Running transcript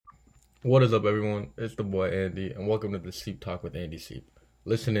What is up, everyone? It's the boy Andy, and welcome to the Seep Talk with Andy Seep.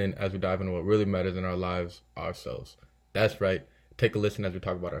 Listen in as we dive into what really matters in our lives, ourselves. That's right. Take a listen as we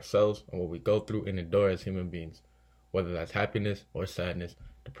talk about ourselves and what we go through and endure as human beings. Whether that's happiness or sadness,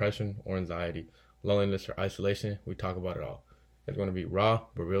 depression or anxiety, loneliness or isolation, we talk about it all. It's going to be raw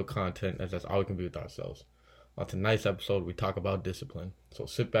but real content, as that's all we can be with ourselves. On tonight's episode, we talk about discipline. So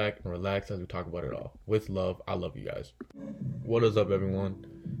sit back and relax as we talk about it all. With love, I love you guys. What is up, everyone?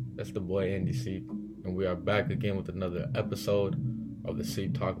 That's the boy Andy Seep, and we are back again with another episode of the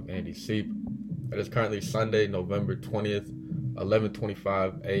Seep Talk with Andy Seep. It is currently Sunday, November 20th,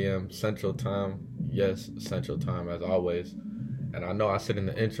 11:25 a.m. Central Time. Yes, Central Time as always. And I know I said in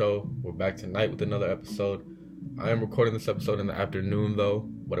the intro, we're back tonight with another episode. I am recording this episode in the afternoon though,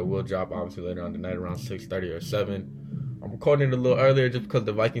 but it will drop obviously later on tonight around 6:30 or 7. I'm recording it a little earlier just because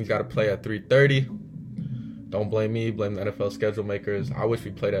the Vikings got to play at 3:30. Don't blame me, blame the NFL schedule makers. I wish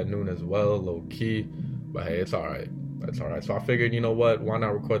we played at noon as well, low key. But hey, it's alright. That's alright. So I figured, you know what? Why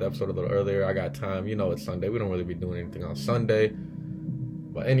not record the episode a little earlier? I got time. You know it's Sunday. We don't really be doing anything on Sunday.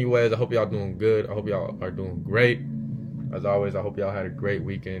 But anyways, I hope y'all doing good. I hope y'all are doing great. As always, I hope y'all had a great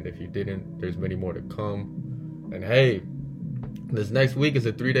weekend. If you didn't, there's many more to come. And hey, this next week is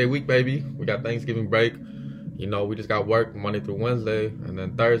a 3-day week, baby. We got Thanksgiving break. You know, we just got work Monday through Wednesday. And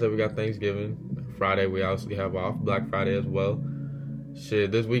then Thursday, we got Thanksgiving. Friday, we obviously have off. Black Friday as well.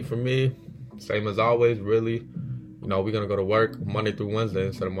 Shit, this week for me, same as always, really. You know, we're going to go to work Monday through Wednesday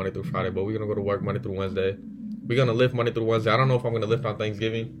instead of Monday through Friday. But we're going to go to work Monday through Wednesday. We're going to lift Monday through Wednesday. I don't know if I'm going to lift on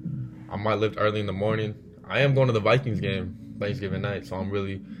Thanksgiving. I might lift early in the morning. I am going to the Vikings game Thanksgiving night. So I'm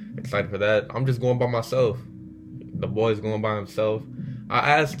really excited for that. I'm just going by myself. The boy's going by himself. I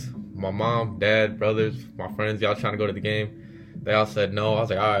asked my mom, dad, brothers, my friends, y'all trying to go to the game. They all said no. I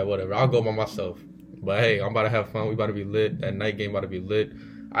was like, all right, whatever. I'll go by myself. But hey, I'm about to have fun. We about to be lit. That night game about to be lit.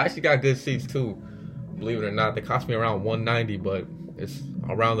 I actually got good seats too. Believe it or not, they cost me around $190, but it's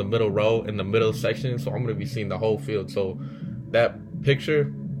around the middle row in the middle section, so I'm gonna be seeing the whole field. So that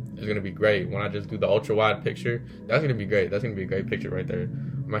picture is gonna be great. When I just do the ultra wide picture, that's gonna be great. That's gonna be a great picture right there.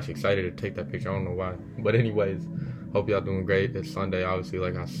 I'm actually excited to take that picture. I don't know why, but anyways, hope y'all doing great. It's Sunday, obviously,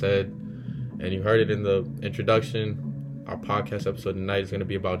 like I said, and you heard it in the introduction. Our podcast episode tonight is gonna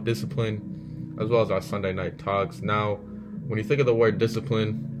be about discipline, as well as our Sunday night talks. Now, when you think of the word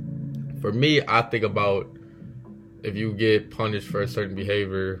discipline, for me, I think about if you get punished for a certain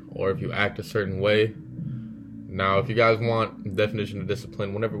behavior or if you act a certain way. Now, if you guys want the definition of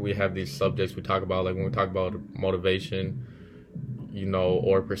discipline, whenever we have these subjects we talk about, like when we talk about motivation, you know,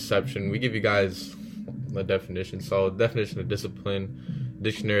 or perception, we give you guys the definition. So, definition of discipline,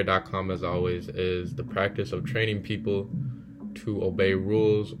 dictionary.com as always, is the practice of training people to obey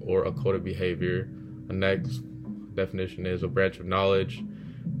rules or a code of behavior. The next definition is a branch of knowledge,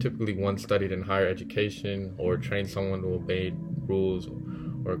 typically one studied in higher education, or train someone to obey rules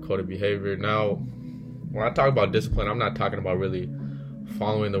or a code of behavior. Now, when I talk about discipline, I'm not talking about really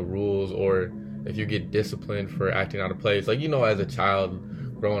following the rules, or if you get disciplined for acting out of place. Like, you know, as a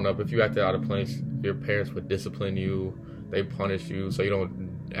child growing up, if you acted out of place, your parents would discipline you, they punish you so you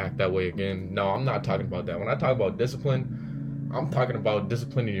don't act that way again. No, I'm not talking about that. When I talk about discipline, I'm talking about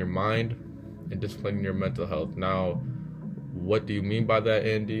disciplining your mind and disciplining your mental health. Now, what do you mean by that,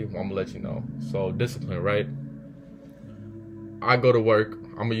 Andy? Well, I'm gonna let you know. So, discipline, right? I go to work.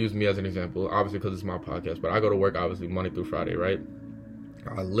 I'm gonna use me as an example, obviously, because it's my podcast. But I go to work, obviously, Monday through Friday, right?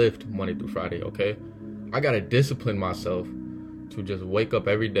 I lift Monday through Friday, okay? I gotta discipline myself to just wake up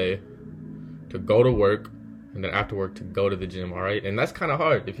every day, to go to work, and then after work to go to the gym, all right? And that's kind of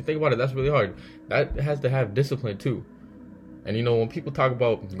hard. If you think about it, that's really hard. That has to have discipline too. And you know, when people talk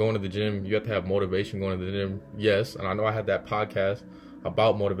about going to the gym, you have to have motivation going to the gym. Yes, and I know I had that podcast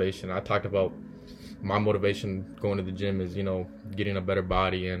about motivation. I talked about my motivation going to the gym is, you know, getting a better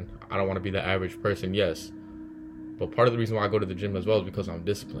body, and I don't want to be the average person. Yes. But part of the reason why I go to the gym as well is because I'm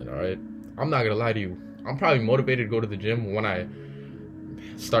disciplined, all right? I'm not going to lie to you. I'm probably motivated to go to the gym when I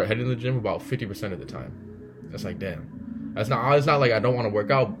start heading to the gym about 50% of the time. It's like, damn. It's not like I don't want to work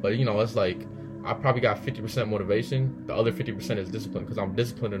out, but, you know, it's like I probably got 50% motivation. The other 50% is discipline, because I'm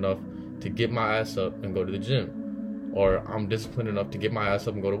disciplined enough to get my ass up and go to the gym. Or I'm disciplined enough to get my ass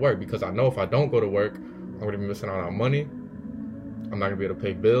up and go to work, because I know if I don't go to work, I'm going to be missing out on money. I'm not going to be able to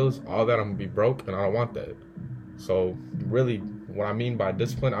pay bills. All that, I'm going to be broke, and I don't want that. So really, what I mean by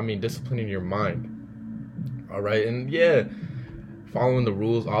discipline, I mean disciplining your mind. All right? And yeah, following the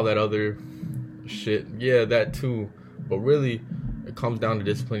rules, all that other shit, yeah, that too. But really, it comes down to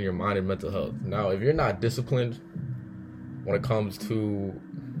disciplining your mind and mental health. Now, if you're not disciplined when it comes to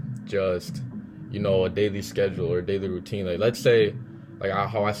just, you know, a daily schedule or a daily routine, like let's say like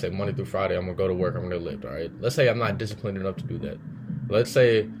how I say Monday through Friday, I'm gonna go to work, I'm gonna lift. All right. Let's say I'm not disciplined enough to do that. Let's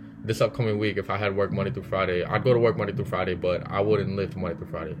say this upcoming week, if I had work Monday through Friday, I'd go to work Monday through Friday, but I wouldn't lift Monday through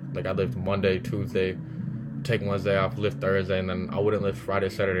Friday. Like I lift Monday, Tuesday, take Wednesday off, lift Thursday, and then I wouldn't lift Friday,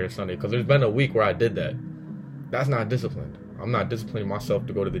 Saturday, or Sunday. Because there's been a week where I did that. That's not disciplined. I'm not disciplining myself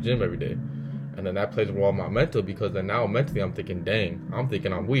to go to the gym every day. And then that plays a role in my mental, because then now mentally I'm thinking, dang, I'm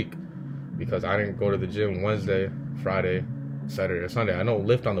thinking I'm weak because I didn't go to the gym Wednesday, Friday, Saturday, or Sunday. I don't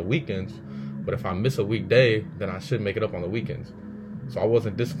lift on the weekends, but if I miss a weekday, then I should make it up on the weekends. So I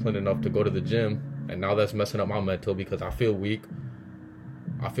wasn't disciplined enough to go to the gym, and now that's messing up my mental because I feel weak.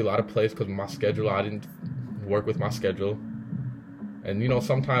 I feel out of place because of my schedule. I didn't work with my schedule. And, you know,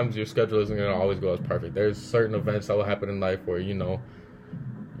 sometimes your schedule isn't going to always go as perfect. There's certain events that will happen in life where, you know,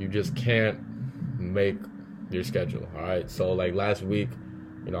 you just can't make your schedule, all right? So, like, last week,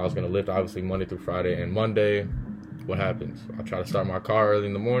 you know, I was going to lift, obviously, Monday through Friday. And Monday, what happens? I try to start my car early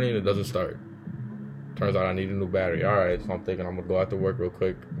in the morning. It doesn't start. Turns out I need a new battery. All right, so I'm thinking I'm going to go out to work real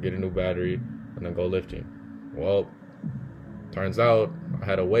quick, get a new battery, and then go lifting. Well, turns out I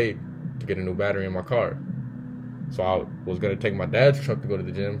had to wait to get a new battery in my car. So I was going to take my dad's truck to go to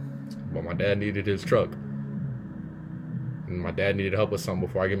the gym, but my dad needed his truck. And my dad needed help with something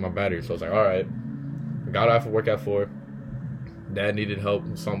before I get my battery. So I was like, all right. I got off of work at 4. Dad needed help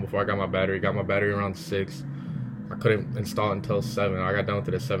with something before I got my battery. Got my battery around 6. I couldn't install it until 7. I got down with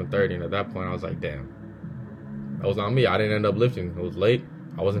it at 7:30, and at that point I was like, damn. That was on me. I didn't end up lifting. It was late.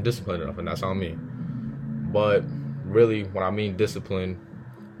 I wasn't disciplined enough, and that's on me. But really, when I mean discipline,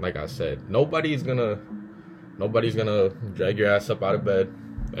 like I said, nobody's gonna drag your ass up out of bed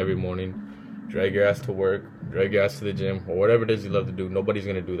every morning, drag your ass to work, drag your ass to the gym, or whatever it is you love to do. Nobody's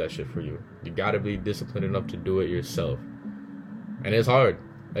gonna do that shit for you. You gotta be disciplined enough to do it yourself. And it's hard.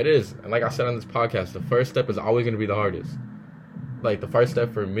 It is. And like I said on this podcast, the first step is always gonna be the hardest. Like, the first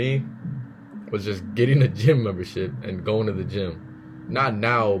step for me was just getting a gym membership and going to the gym. Not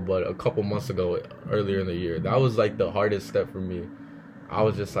now, but a couple months ago, earlier in the year. That was like the hardest step for me. I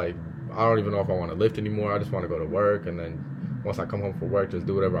was just like, I don't even know if I want to lift anymore. I just want to go to work, and then once I come home from work, just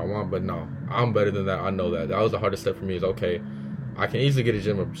do whatever I want. But no, I'm better than that. I know that. That was the hardest step for me, is okay, I can easily get a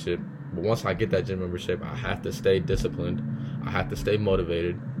gym membership, but once I get that gym membership, I have to stay disciplined. I have to stay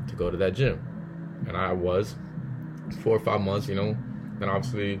motivated to go to that gym. And I was 4 or 5 months, you know. Then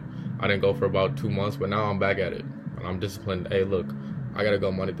obviously I didn't go for about 2 months, but now I'm back at it. And I'm disciplined. Hey, look, I got to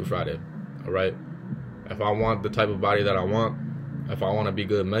go Monday through Friday, all right? If I want the type of body that I want, if I want to be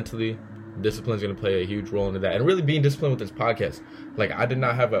good mentally, discipline's going to play a huge role into that. And really being disciplined with this podcast. Like, I did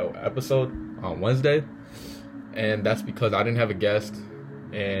not have an episode on Wednesday, and that's because I didn't have a guest,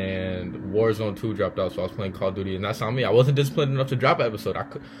 and Warzone 2 dropped out, so I was playing Call of Duty, and that's on me. I wasn't disciplined enough to drop an episode. I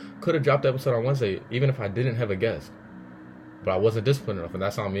could have dropped the episode on Wednesday, even if I didn't have a guest. But I wasn't disciplined enough, and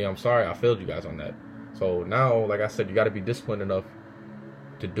that's on me. I'm sorry, I failed you guys on that. So now, like I said, you got to be disciplined enough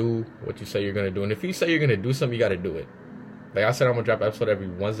to do what you say you're going to do. And if you say you're going to do something, you got to do it. Like I said, I'm going to drop an episode every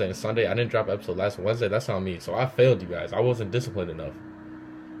Wednesday and Sunday. I didn't drop an episode last Wednesday. That's on me. So I failed you guys. I wasn't disciplined enough.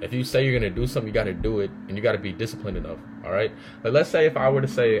 If you say you're going to do something, you got to do it. And you got to be disciplined enough. All right? Like, let's say if I were to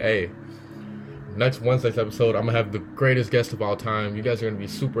say, hey, next Wednesday's episode, I'm going to have the greatest guest of all time. You guys are going to be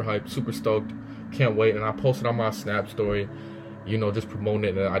super hyped, super stoked. Can't wait. And I posted on my Snap story, you know, just promoting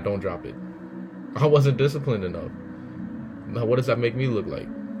it, and I don't drop it. I wasn't disciplined enough. Now, what does that make me look like?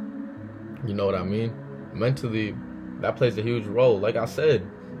 You know what I mean? Mentally, that plays a huge role. Like I said,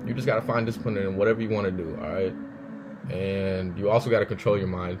 you just got to find discipline in whatever you want to do, all right? And you also got to control your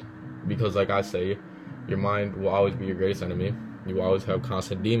mind, because like I say, your mind will always be your greatest enemy. You will always have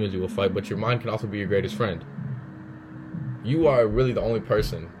constant demons you will fight, but your mind can also be your greatest friend. You are really the only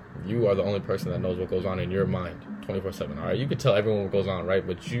person. You are the only person that knows what goes on in your mind 24/7, all right? You can tell everyone what goes on, right?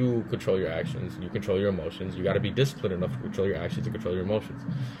 But you control your actions. You control your emotions. You got to be disciplined enough to control your actions and control your emotions.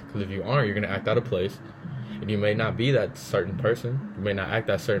 Because if you aren't, you're going to act out of place. And you may not be that certain person. You may not act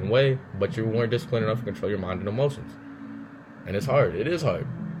that certain way, but you weren't disciplined enough to control your mind and emotions. And it's hard. It is hard.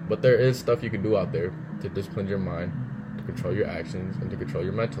 But there is stuff you can do out there to discipline your mind, to control your actions, and to control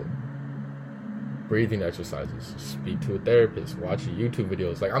your mental. Breathing exercises, speak to a therapist, watch YouTube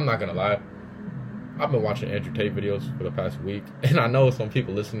videos. Like, I'm not gonna lie, I've been watching Andrew Tate videos for the past week, and I know some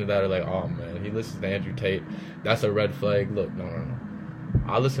people listening to that are like, oh man, he listens to Andrew Tate, that's a red flag. Look, no.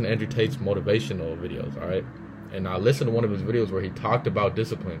 I listen to Andrew Tate's motivational videos, alright? And I listened to one of his videos where he talked about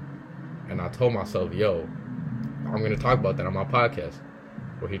discipline, and I told myself, yo, I'm gonna talk about that on my podcast,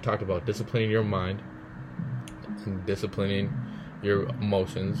 where he talked about disciplining your mind, disciplining your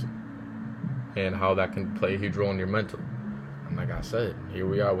emotions, and how that can play a huge role in your mental. And like I said, here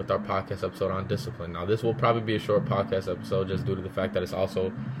we are with our podcast episode on discipline. Now, this will probably be a short podcast episode just due to the fact that it's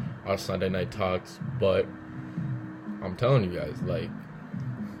also our Sunday night talks. But I'm telling you guys, like,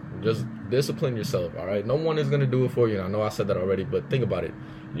 just discipline yourself, all right? No one is going to do it for you. And I know I said that already, but think about it.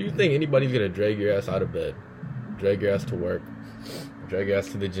 You think anybody's going to drag your ass out of bed, drag your ass to work, drag your ass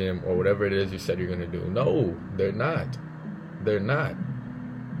to the gym, or whatever it is you said you're going to do? No, they're not. They're not.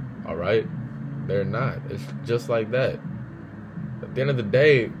 All right? They're not. It's just like that. At the end of the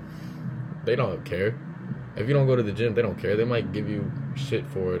day, they don't care. If you don't go to the gym, they don't care. They might give you shit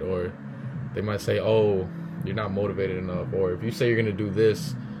for it, or they might say, oh, you're not motivated enough. Or if you say you're going to do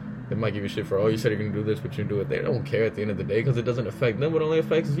this, they might give you shit for, oh, you said you're going to do this, but you do it. They don't care at the end of the day because it doesn't affect them. It only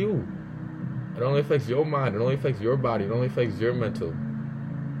affects you. It only affects your mind. It only affects your body. It only affects your mental.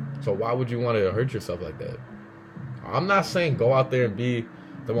 So why would you want to hurt yourself like that? I'm not saying go out there and be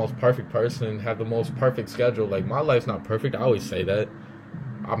the most perfect person, have the most perfect schedule. Like, my life's not perfect. I always say that.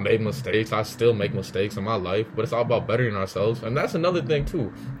 I made mistakes. I still make mistakes in my life, but it's all about bettering ourselves. And that's another thing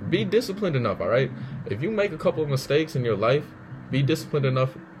too. Be disciplined enough, all right? If you make a couple of mistakes in your life, be disciplined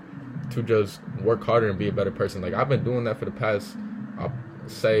enough to just work harder and be a better person. Like, I've been doing that for the past, I'll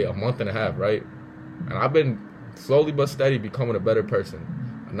say, a month and a half, right? And I've been slowly but steady becoming a better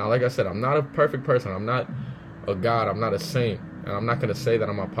person. Now, like I said, I'm not a perfect person. I'm not a god. I'm not a saint. And I'm not going to say that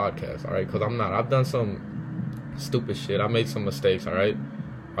on my podcast, all right? Because I'm not. I've done some stupid shit. I made some mistakes, all right?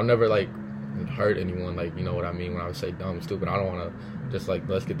 I'll never, like, hurt anyone, like, you know what I mean when I would say dumb and stupid. I don't want to just, like,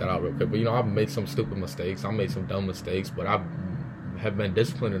 let's get that out real quick. But, you know, I've made some stupid mistakes. I made some dumb mistakes. But I have been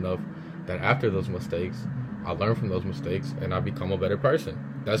disciplined enough that after those mistakes, I learn from those mistakes and I become a better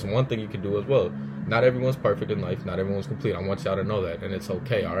person. That's one thing you can do as well. Not everyone's perfect in life. Not everyone's complete. I want y'all to know that. And it's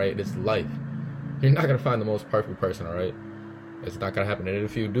okay, all right? It's life. You're not going to find the most perfect person, all right? It's not going to happen. And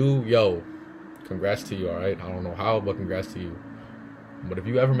if you do, yo, congrats to you, all right? I don't know how, but congrats to you. But if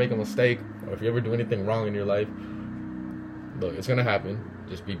you ever make a mistake, or if you ever do anything wrong in your life, look, it's going to happen.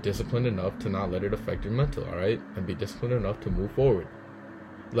 Just be disciplined enough to not let it affect your mental, all right? And be disciplined enough to move forward.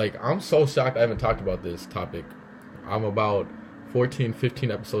 Like, I'm so shocked I haven't talked about this topic. I'm about 14, 15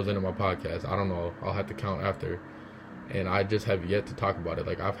 episodes into my podcast. I don't know. I'll have to count after. And I just have yet to talk about it.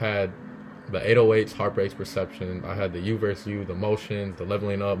 Like, I've had the 808s, heartbreaks, perception. I had the you versus you, the motions, the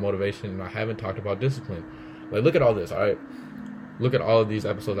leveling up, motivation. And I haven't talked about discipline. Like, look at all this, all right? Look at all of these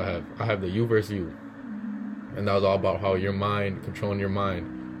episodes I have. I have the you versus you. And that was all about how your mind, controlling your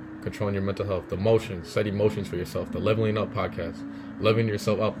mental health, the motions, set emotions for yourself, the leveling up podcast, leveling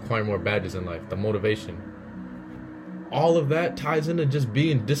yourself up, acquiring more badges in life, the motivation. All of that ties into just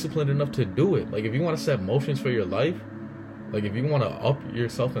being disciplined enough to do it. Like, if you want to set motions for your life, like, if you want to up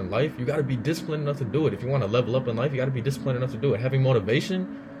yourself in life, you got to be disciplined enough to do it. If you want to level up in life, you got to be disciplined enough to do it. Having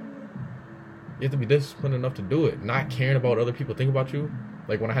motivation, you have to be disciplined enough to do it. Not caring about what other people think about you.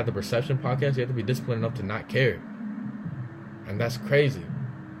 Like, when I had the Perception podcast, you have to be disciplined enough to not care. And that's crazy.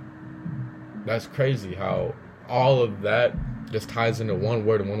 That's crazy how all of that just ties into one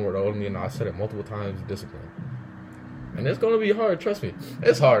word and one word only. And I said it multiple times, discipline. And it's going to be hard, trust me.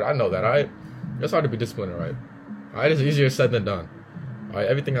 It's hard, I know that, all right? It's hard to be disciplined, all right? All right, it's easier said than done. All right,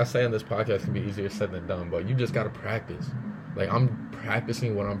 everything I say on this podcast can be easier said than done, but you just got to practice. Like, I'm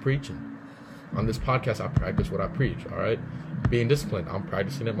practicing what I'm preaching. On this podcast, I practice what I preach, all right? Being disciplined, I'm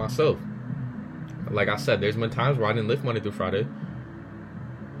practicing it myself. Like I said, there's been times where I didn't lift Monday through Friday.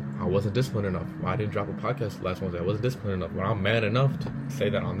 I wasn't disciplined enough. I didn't drop a podcast last Wednesday. I wasn't disciplined enough. But I'm man enough to say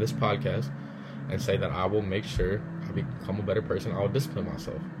that on this podcast and say that I will make sure I become a better person. I will discipline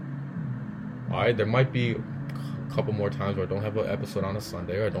myself. All right, there might be a couple more times where I don't have an episode on a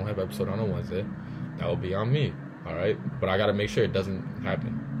Sunday or I don't have an episode on a Wednesday. That will be on me, all right? But I got to make sure it doesn't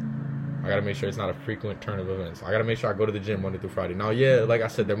happen. I got to make sure it's not a frequent turn of events. I got to make sure I go to the gym Monday through Friday. Now, yeah, like I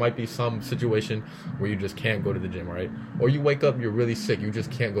said, there might be some situation where you just can't go to the gym, right? Or you wake up, you're really sick, you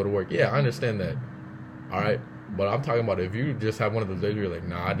just can't go to work. Yeah, I understand that, all right? But I'm talking about if you just have one of those days where you're like,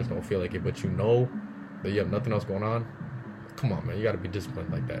 nah, I just don't feel like it, but you know that you have nothing else going on, come on, man, you got to be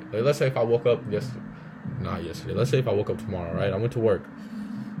disciplined like that. Like, let's say if I woke up let's say if I woke up tomorrow, right? I went to work,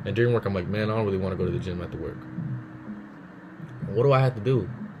 and during work, I'm like, man, I don't really want to go to the gym after work. What do I have to do?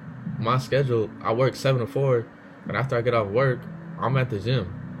 My schedule, I work 7 to 4, and after I get off work, I'm at the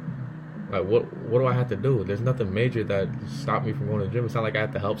gym. Like, what do I have to do? There's nothing major that stopped me from going to the gym. It's not like I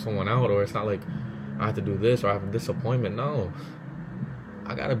have to help someone out, or it's not like I have to do this, or I have a disappointment. No.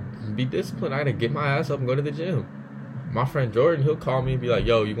 I gotta be disciplined. I gotta get my ass up and go to the gym. My friend Jordan, he'll call me and be like,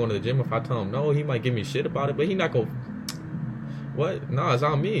 yo, you going to the gym? If I tell him no, he might give me shit about it, but he not go, what? No, it's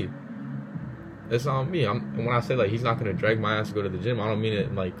on me. It's on me. And when I say, like, he's not going to drag my ass to go to the gym, I don't mean it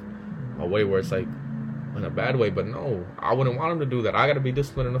in, like, a way where it's like, in a bad way, but no, I wouldn't want him to do that. I got to be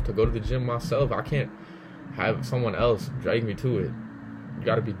disciplined enough to go to the gym myself. I can't have someone else drag me to it. You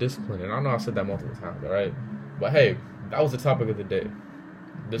got to be disciplined. And I know I said that multiple times, all right? But hey, that was the topic of the day.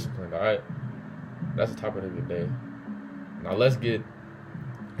 Discipline, all right? That's the topic of the day. Now let's get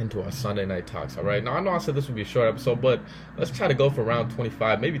into our Sunday night talks, all right? Now I know I said this would be a short episode, but let's try to go for around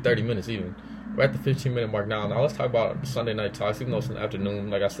 25, maybe 30 minutes even. We're at the 15-minute mark now. Now let's talk about Sunday night talks, even though it's in the afternoon.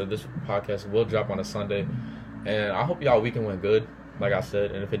 Like I said, this podcast will drop on a Sunday. And I hope y'all weekend went good, like I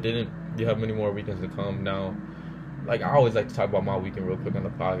said. And if it didn't, you have many more weekends to come. Now, like I always like to talk about my weekend real quick on the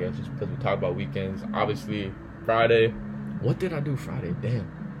podcast just because we talk about weekends. Obviously, Friday. What did I do Friday? Damn.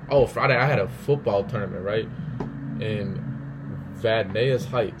 Oh, Friday I had a football tournament, right? In Vadnais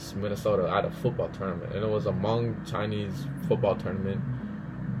Heights, Minnesota. I had a football tournament. And it was a Hmong Chinese football tournament.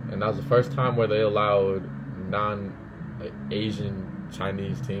 And that was the first time where they allowed non-Asian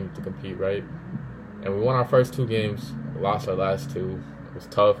Chinese teams to compete, right? And we won our first 2 games, lost our last 2. It was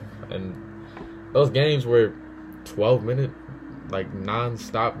tough. And those games were 12-minute, like,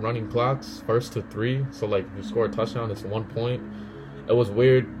 non-stop running clocks, first to 3. So, like, if you score a touchdown, it's 1 point. It was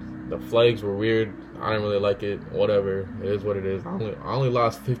weird. The flags were weird. I didn't really like it. Whatever. It is what it is. I only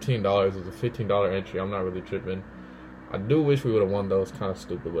lost $15. It was a $15 entry. I'm not really tripping. I do wish we would have won though. It's kind of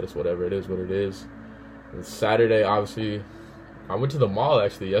stupid, but it's whatever. It is what it is. And Saturday, obviously, I went to the mall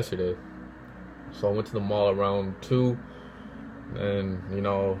actually yesterday. So I went to the mall around 2 and, you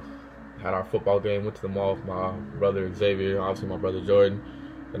know, had our football game. Went to the mall with my brother Xavier, obviously my brother Jordan,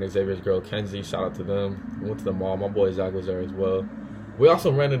 and Xavier's girl Kenzie. Shout out to them. We went to the mall. My boy Zach was there as well. We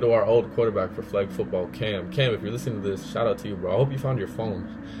also ran into our old quarterback for flag football, Cam. Cam, if you're listening to this, shout out to you, bro. I hope you found your phone.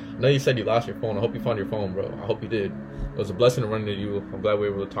 I know you said you lost your phone. I hope you found your phone, bro. I hope you did. It was a blessing to run into you. I'm glad we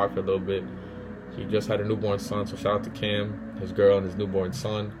were able to talk for a little bit. He just had a newborn son, so shout out to Cam, his girl, and his newborn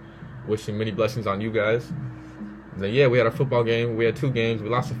son. Wishing many blessings on you guys. And then, yeah, we had a football game. We had 2 games. We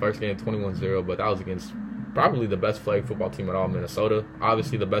lost the first game 21-0, but that was against probably the best flag football team in all Minnesota.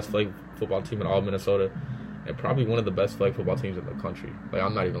 Obviously, the best flag football team in all Minnesota. And probably one of the best flag football teams in the country. Like,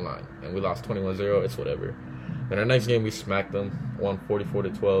 I'm not even lying. And we lost 21-0. It's whatever. And our next game, we smacked them. Won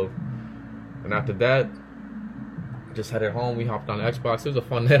 44-12. And after that, just headed home. We hopped on Xbox. It was a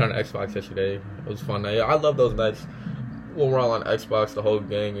fun night on Xbox yesterday. It was a fun night. I love those nights when we're all on Xbox, the whole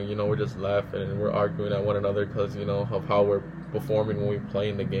gang, and, you know, we're just laughing and we're arguing at one another because, you know, of how we're performing when we play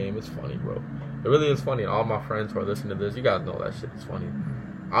in the game. It's funny, bro. It really is funny. All my friends who are listening to this, you guys know that shit is funny.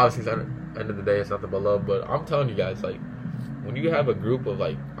 Obviously, at the end of the day, it's nothing but love, but I'm telling you guys, like, when you have a group of,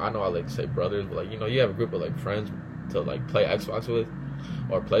 like, I know I like to say brothers, but, like, you know, you have a group of, like, friends to, like, play Xbox with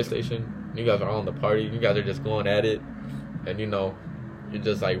or PlayStation. You guys are all in the party. You guys are just going at it, and, you know, you're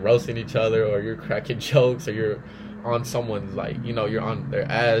just, like, roasting each other, or you're cracking jokes, or you're on someone's, like, you know, you're on their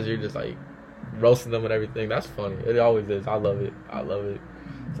ass. You're just, like, roasting them and everything. That's funny. It always is. I love it. I love it.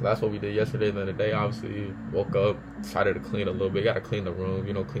 So that's what we did yesterday. Then the day, obviously, woke up, decided to clean a little bit. You got to clean the room,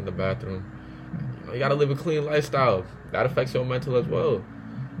 you know, clean the bathroom. You know, you got to live a clean lifestyle. That affects your mental as well.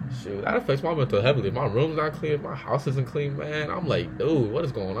 Shoot, that affects my mental heavily. If my room's not clean, if my house isn't clean, man, I'm like, dude, what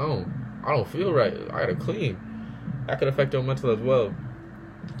is going on? I don't feel right. I got to clean. That could affect your mental as well.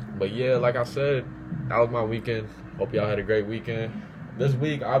 But, yeah, like I said, that was my weekend. Hope y'all had a great weekend. This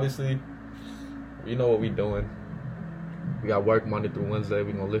week, obviously, you know what we doing. We got work Monday through Wednesday.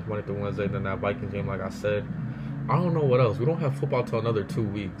 We're going to lift Monday through Wednesday. Then that Vikings game, like I said. I don't know what else. We don't have football till another 2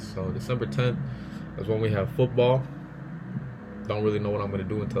 weeks. So December 10th is when we have football. Don't really know what I'm going to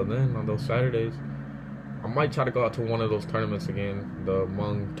do until then on those Saturdays. I might try to go out to one of those tournaments again. The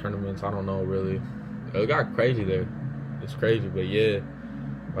Hmong tournaments. I don't know, really. It got crazy there. It's crazy. But, yeah,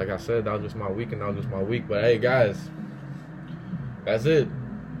 like I said, that was just my weekend. That was just my week. But, hey, guys, that's it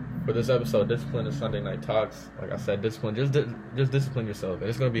for this episode. Discipline and Sunday Night Talks. Like I said, discipline. Just discipline yourself. And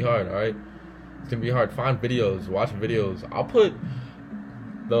it's going to be hard, all right? It's going to be hard. Find videos. Watch videos. I'll put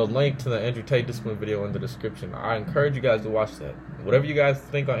the link to the Andrew Tate discipline video in the description. I encourage you guys to watch that. Whatever you guys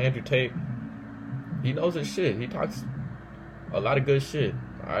think on Andrew Tate, he knows his shit. He talks a lot of good shit,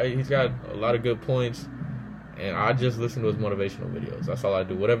 all right? He's got a lot of good points. And I just listen to his motivational videos. That's all I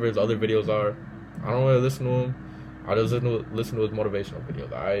do. Whatever his other videos are, I don't really listen to him. I just listen to his motivational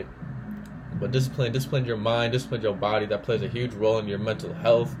videos, all right? But discipline your mind, discipline your body. That plays a huge role in your mental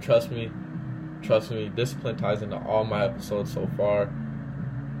health. Trust me. Discipline ties into all my episodes so far.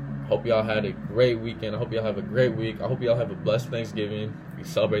 Hope y'all had a great weekend. I hope y'all have a great week. I hope y'all have a blessed Thanksgiving. If you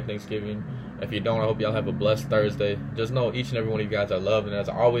celebrate Thanksgiving. If you don't, I hope y'all have a blessed Thursday. Just know each and every one of you guys I love. And as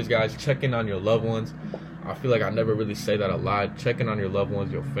always, guys, check in on your loved ones. I feel like I never really say that a lot. Check in on your loved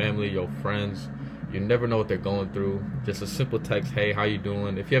ones, your family, your friends, You never know what they're going through. Just a simple text, hey, how you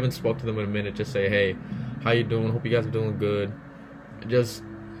doing? If you haven't spoke to them in a minute, just say, hey, how you doing? Hope you guys are doing good. Just,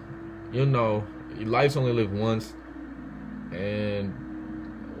 life's only lived once, and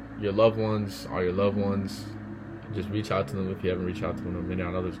your loved ones are your loved ones. Just reach out to them if you haven't reached out to them in a minute.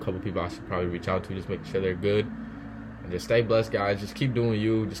 I know there's a couple people I should probably reach out to, just making sure they're good. And just stay blessed, guys. Just keep doing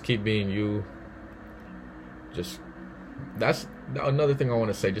you. Just keep being you. That's another thing I want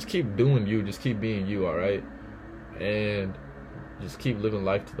to say. Just keep doing you. Just keep being you, all right? And just keep living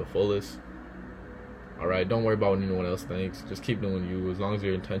life to the fullest. All right? Don't worry about what anyone else thinks. Just keep doing you. As long as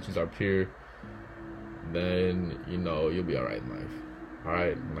your intentions are pure, then, you'll be all right in life. All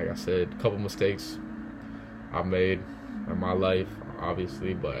right? Like I said, a couple mistakes I've made in my life,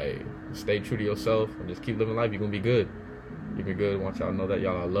 obviously, but hey, stay true to yourself and just keep living life. You're going to be good. You're going to be good. I want y'all to know that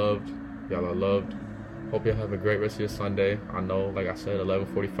y'all are loved. Y'all are loved. Hope y'all have a great rest of your Sunday. I know, like I said,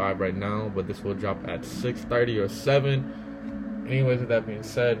 11:45 right now, but this will drop at 6:30 or 7. Anyways, with that being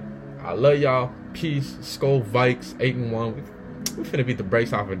said, I love y'all. Peace. Skol Vikes 8-1. We finna beat the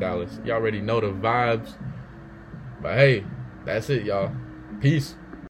brakes off of Dallas. Y'all already know the vibes. But hey, that's it, y'all. Peace.